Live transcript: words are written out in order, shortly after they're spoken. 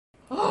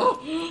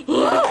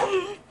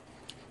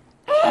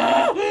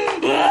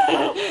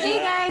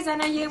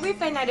here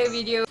with another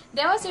video.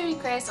 There was a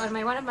request on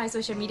one of my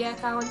social media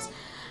accounts,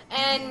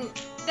 and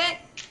that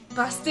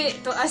bastard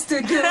told us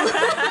to do.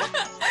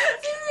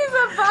 This is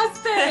a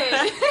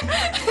bastard.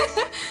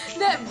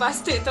 That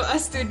bastard told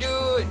us to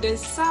do the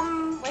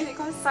what is it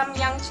called?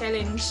 Samyang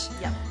challenge.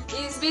 Yep.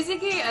 It's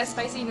basically a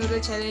spicy noodle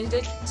challenge.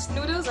 The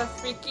noodles are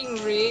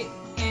freaking red,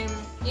 and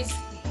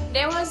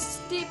there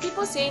was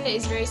people saying that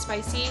it's very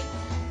spicy,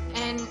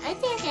 and I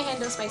think I can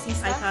handle spicy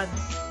stuff. I can't.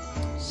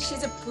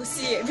 She's a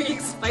pussy at being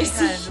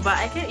spicy. But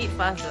I can eat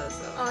faster.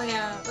 So. Oh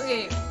yeah.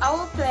 Okay.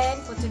 Our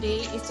plan for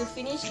today is to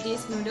finish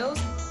these noodles.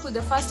 Who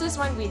the fastest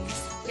one wins.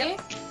 Okay?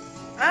 Yep.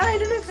 I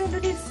don't know if I can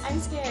do this. I'm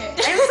scared.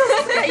 I'm so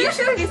scared. You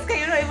shouldn't be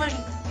scared.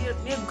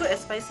 You're good at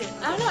spicy.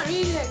 I'm not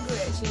really that good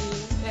actually.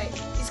 Like,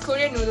 it's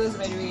Korean noodles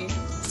by the way.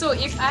 So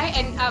if I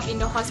end up in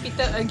the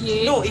hospital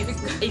again. No, if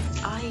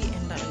I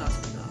end up in the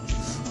hospital.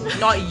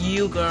 Not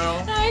you,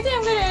 girl. No, I think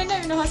I'm gonna end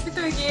up in the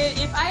hospital again.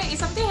 If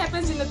something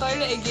happens in the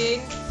toilet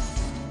again,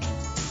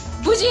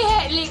 Bushy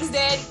had legs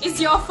then, it's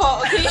your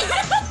fault, okay?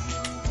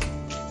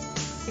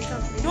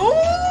 No!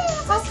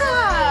 Faster!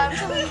 I'm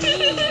so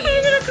hungry.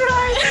 I'm gonna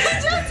cry.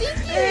 Just eat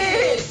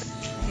it!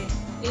 Okay,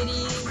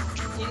 ready,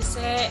 get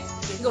set,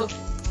 go.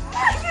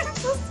 I'm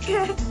so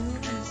scared.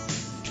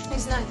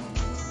 It's not.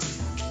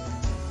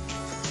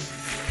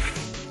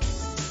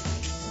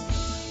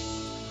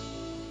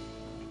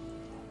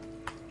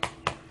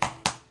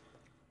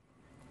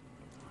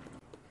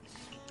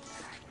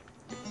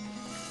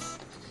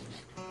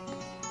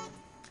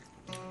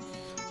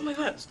 Oh my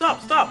god,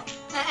 stop. Uh-uh.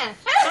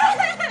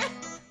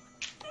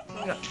 Oh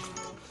my god.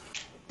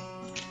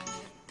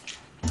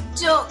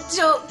 Joke.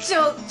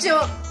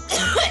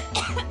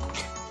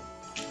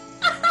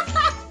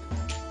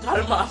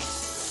 Karma.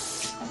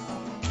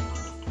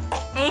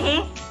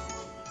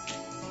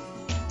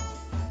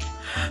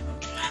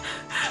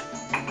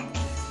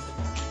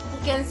 You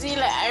can see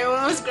like I'm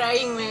almost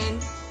crying,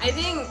 man. I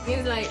think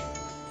it's like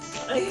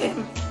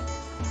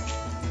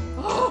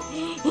oh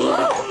my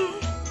god.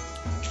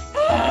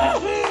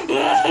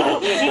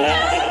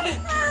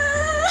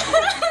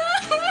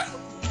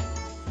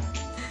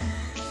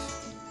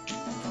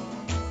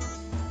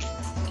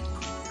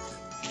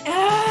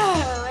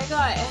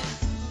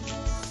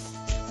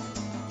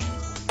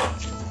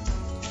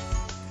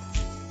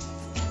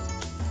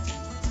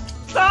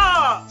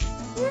 Stop!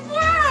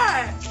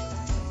 What?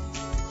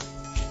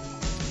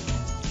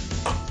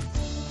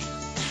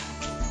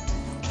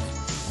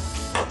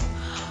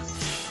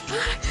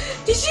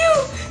 Tissue!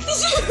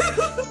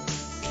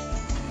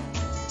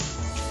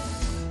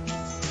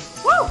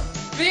 Woo!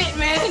 Bit,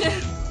 man.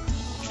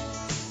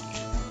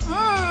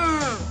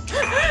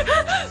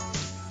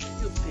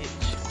 You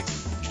bitch.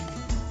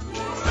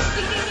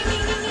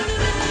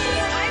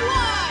 I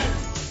won!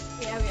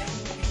 Yeah.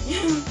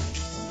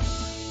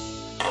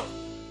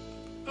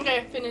 Okay,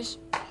 finish.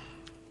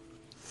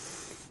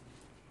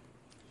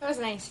 That was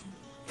nice.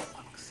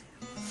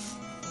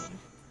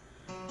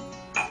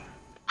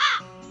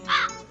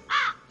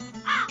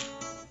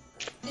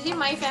 In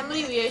my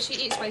family, we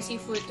actually eat spicy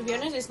food. To be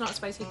honest, it's not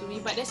spicy to me,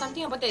 but there's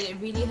something about that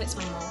really hurts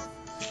my mouth.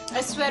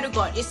 I swear to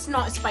God, it's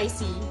not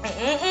spicy. I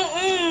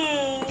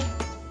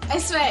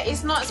swear,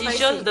 it's not spicy. It's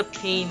just the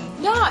pain.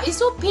 Yeah, it's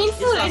so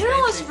painful. I don't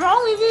know what's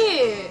wrong with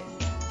it.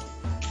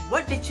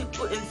 What did you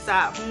put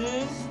inside?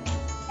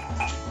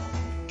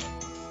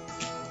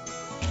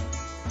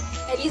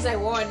 At least I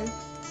won.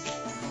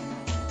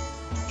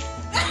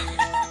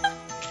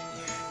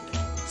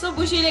 So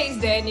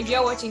BUSHYLEGSDAN, if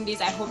you're watching this,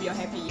 I hope you're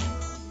happy.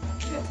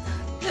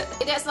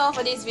 That's all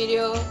for this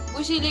video.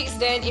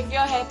 BUSHYLEGSDAN, if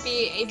you're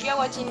happy, if you're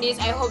watching this,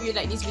 I hope you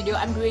like this video.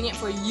 I'm doing it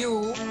for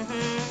you.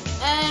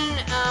 And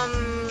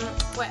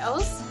what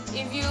else?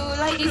 If you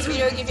like this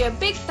video, give it a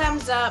big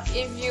thumbs up.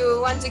 If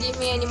you want to give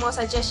me any more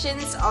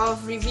suggestions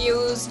of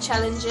reviews,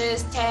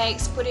 challenges,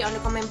 tags, put it on the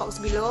comment box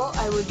below.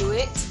 I will do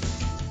it.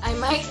 I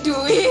might do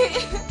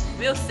it.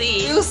 We'll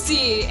see. You'll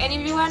see. And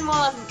if you want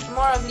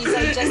more of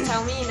Lisa, just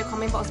tell me in the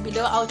comment box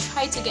below. I'll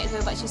try to get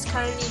her, but she's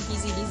currently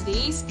busy these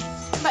days.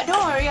 But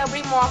don't worry, I'll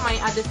bring more of my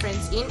other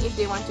friends in if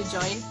they want to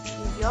join.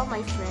 If you're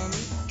my friend,